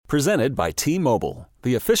Presented by T-Mobile,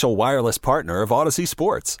 the official wireless partner of Odyssey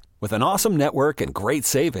Sports. With an awesome network and great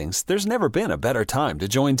savings, there's never been a better time to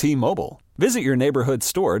join T-Mobile. Visit your neighborhood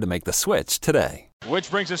store to make the switch today.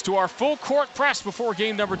 Which brings us to our full court press before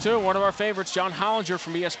game number 2. One of our favorites, John Hollinger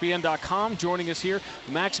from ESPN.com, joining us here.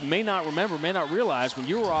 Max may not realize when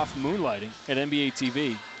you were off moonlighting at NBA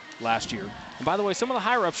TV last year. And by the way, some of the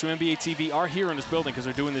higher-ups from NBA TV are here in this building because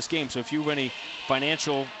they're doing this game. So if you have any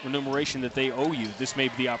financial remuneration that they owe you, this may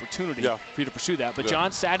be the opportunity for you to pursue that. But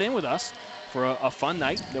John sat in with us for a fun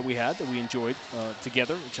night that we had, that we enjoyed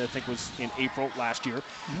together, which I think was in April last year.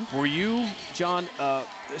 Mm-hmm. Were you, John,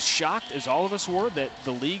 shocked, as all of us were, that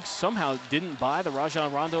the league somehow didn't buy the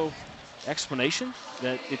Rajon Rondo explanation?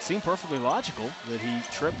 That it seemed perfectly logical that he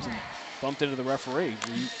tripped and bumped into the referee.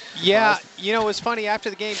 Yeah, you know, it was funny.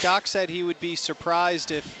 After the game, Doc said he would be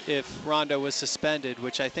surprised if Rondo was suspended,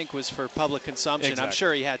 which I think was for public consumption. Exactly. I'm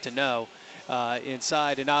sure he had to know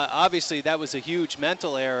inside. And obviously that was a huge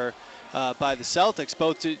mental error by the Celtics,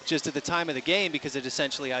 both just at the time of the game because it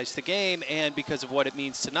essentially iced the game and because of what it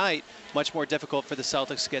means tonight. Much more difficult for the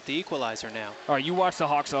Celtics to get the equalizer now. All right, you watched the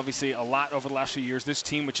Hawks obviously a lot over the last few years. This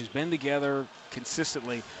team, which has been together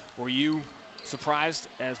consistently, were you surprised,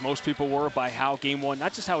 as most people were, by how game one,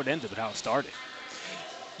 not just how it ended, but how it started?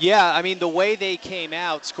 Yeah, I mean, the way they came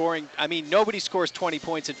out scoring, I mean, nobody scores 20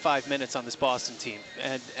 points in 5 minutes on this Boston team.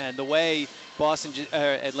 And the way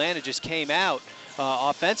Atlanta just came out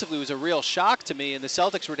offensively was a real shock to me, and the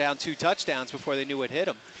Celtics were down 2 touchdowns before they knew what hit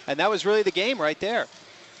them. And that was really the game right there.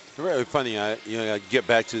 Really funny, I get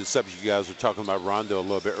back to the subject you guys were talking about Rondo a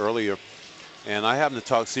little bit earlier, and I happened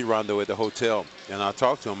to see Rondo at the hotel, and I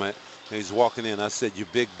talked to him, and he's walking in. I said, "You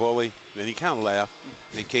big bully," and he kind of laughed,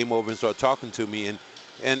 and he came over and started talking to me,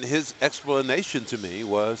 and his explanation to me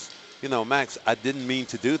was, Max, I didn't mean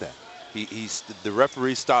to do that. The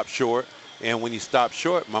referee stopped short, and when he stopped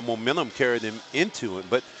short, my momentum carried him into it.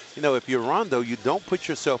 But, if you're Rondo, you don't put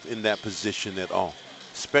yourself in that position at all,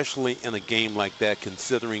 especially in a game like that,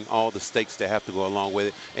 considering all the stakes that have to go along with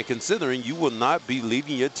it, and considering you will not be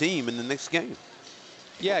leaving your team in the next game.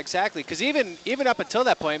 Yeah, exactly. Because even up until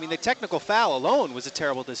that point, I mean, the technical foul alone was a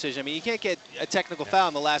terrible decision. I mean, you can't get a technical foul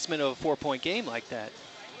in the last minute of a 4-point game like that.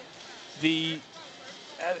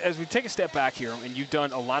 As we take a step back here, and you've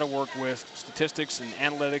done a lot of work with statistics and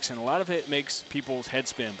analytics, and a lot of it makes people's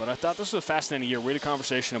heads spin. But I thought this was a fascinating year. We had a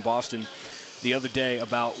conversation in Boston the other day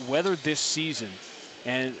about whether this season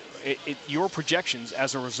and your projections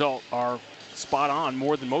as a result are spot on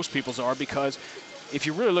more than most people's are, because if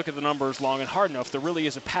you really look at the numbers long and hard enough, there really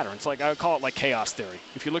is a pattern. It's like, I would call it like chaos theory.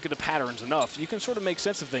 If you look at the patterns enough, you can sort of make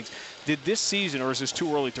sense of things. Did this season, or is this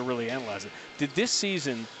too early to really analyze it, did this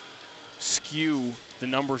season skew the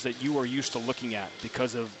numbers that you are used to looking at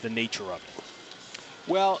because of the nature of it?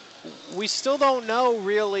 Well, we still don't know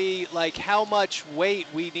really like how much weight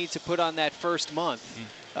we need to put on that first month,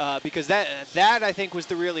 because that I think was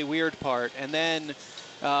the really weird part. And then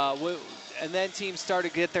teams started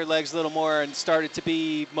to get their legs a little more and started to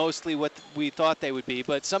be mostly what we thought they would be.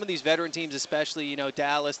 But some of these veteran teams, especially,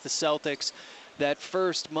 Dallas, the Celtics, that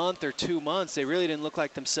first month or 2 months, they really didn't look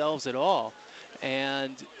like themselves at all.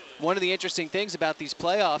 And one of the interesting things about these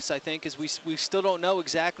playoffs, I think, is we still don't know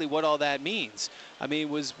exactly what all that means. I mean,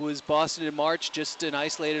 was Boston in March just an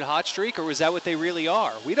isolated hot streak, or was that what they really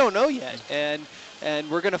are? We don't know yet. And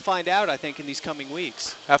we're going to find out, I think, in these coming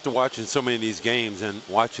weeks. After watching so many of these games and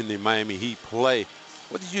watching the Miami Heat play,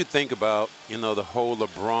 what did you think about, the whole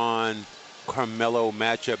LeBron-Carmelo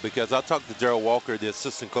matchup? Because I talked to Darrell Walker, the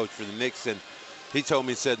assistant coach for the Knicks, and he told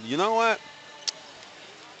me, said, you know what?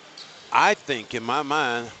 I think, in my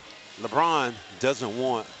mind, LeBron doesn't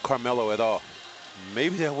want Carmelo at all.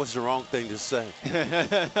 Maybe that was the wrong thing to say.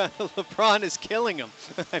 LeBron is killing him.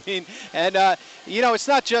 I mean, and, it's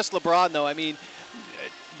not just LeBron, though. I mean,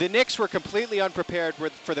 the Knicks were completely unprepared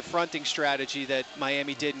for the fronting strategy that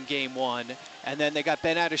Miami did in Game 1, and then they got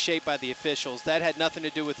bent out of shape by the officials. That had nothing to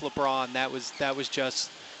do with LeBron. That was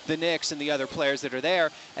just the Knicks and the other players that are there.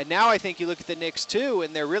 And now I think you look at the Knicks, too,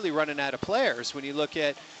 and they're really running out of players. When you look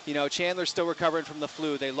at, Chandler's still recovering from the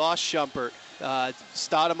flu. They lost Shumpert.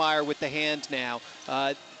 Stoudemire with the hand now.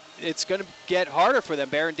 It's going to get harder for them.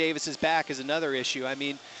 Baron Davis is back is another issue. I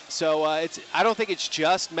mean, so I don't think it's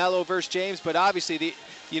just Melo versus James, but obviously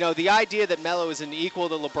the idea that Melo is an equal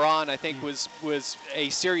to LeBron, I think was a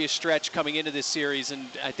serious stretch coming into this series, and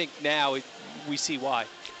I think now we see why.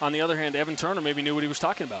 On the other hand, Evan Turner maybe knew what he was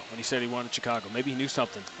talking about when he said he wanted Chicago. Maybe he knew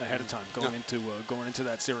something ahead of time going into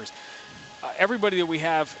that series. Everybody that we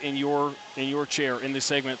have in your chair in this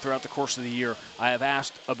segment throughout the course of the year, I have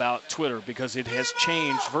asked about Twitter because it has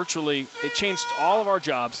changed virtually. It changed all of our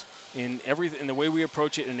jobs in the way we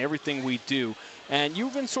approach it and everything we do. And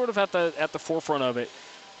you've been sort of at the forefront of it.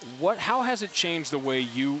 How has it changed the way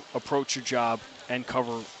you approach your job and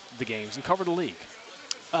cover the games and cover the league?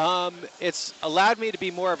 It's allowed me to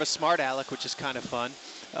be more of a smart aleck, which is kind of fun.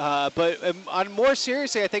 But on more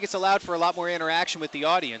seriously, I think it's allowed for a lot more interaction with the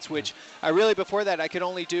audience, which I really, before that, I could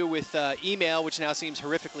only do with email, which now seems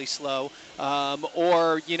horrifically slow,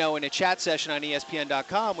 or, in a chat session on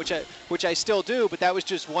ESPN.com, which I still do, but that was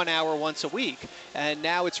just 1 hour once a week. And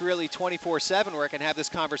now it's really 24/7 where I can have this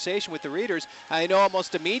conversation with the readers. I know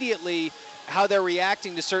almost immediately how they're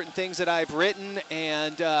reacting to certain things that I've written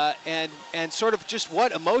and sort of just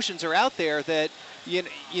what emotions are out there that,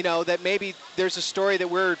 that maybe there's a story that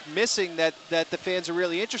we're missing that the fans are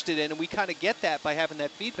really interested in, and we kind of get that by having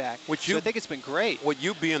that feedback. So I think it's been great. With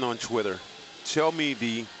you being on Twitter, tell me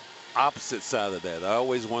the opposite side of that. I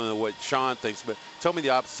always want to know what Sean thinks, but tell me the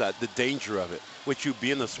opposite side, the danger of it, with you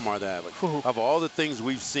being a smart aleck, of all the things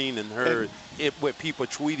we've seen and heard with people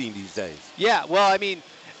tweeting these days. Yeah, well, I mean,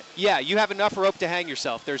 yeah, you have enough rope to hang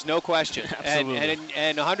yourself. There's no question. Absolutely.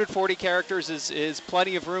 And 140 characters is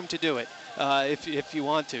plenty of room to do it if you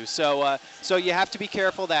want to. So you have to be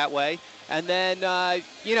careful that way. And then,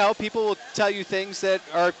 people will tell you things that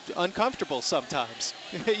are uncomfortable sometimes.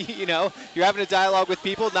 You're having a dialogue with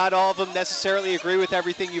people. Not all of them necessarily agree with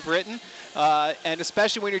everything you've written. And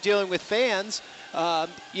especially when you're dealing with fans,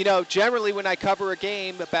 generally when I cover a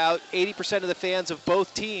game, about 80% of the fans of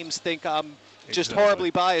both teams think I'm just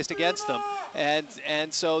horribly biased against them,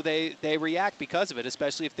 and so they react because of it,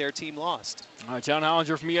 especially if their team lost. All right, John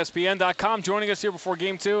Hollinger from ESPN.com joining us here before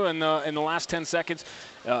Game 2, and in the last 10 seconds,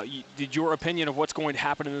 did your opinion of what's going to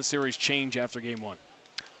happen in the series change after Game 1?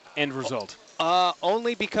 End result.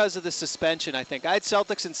 Only because of the suspension, I think. I had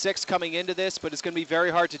Celtics in 6 coming into this, but it's going to be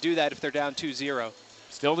very hard to do that if they're down 2-0.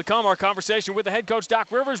 Still to come, our conversation with the head coach,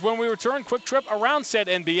 Doc Rivers. When we return, quick trip around said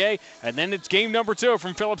NBA, and then it's game number 2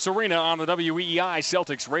 from Phillips Arena on the WEEI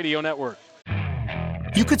Celtics Radio Network.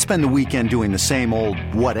 You could spend the weekend doing the same old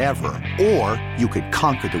whatever, or you could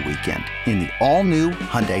conquer the weekend in the all-new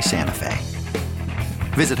Hyundai Santa Fe.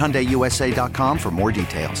 Visit HyundaiUSA.com for more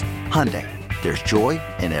details. Hyundai, there's joy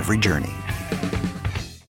in every journey.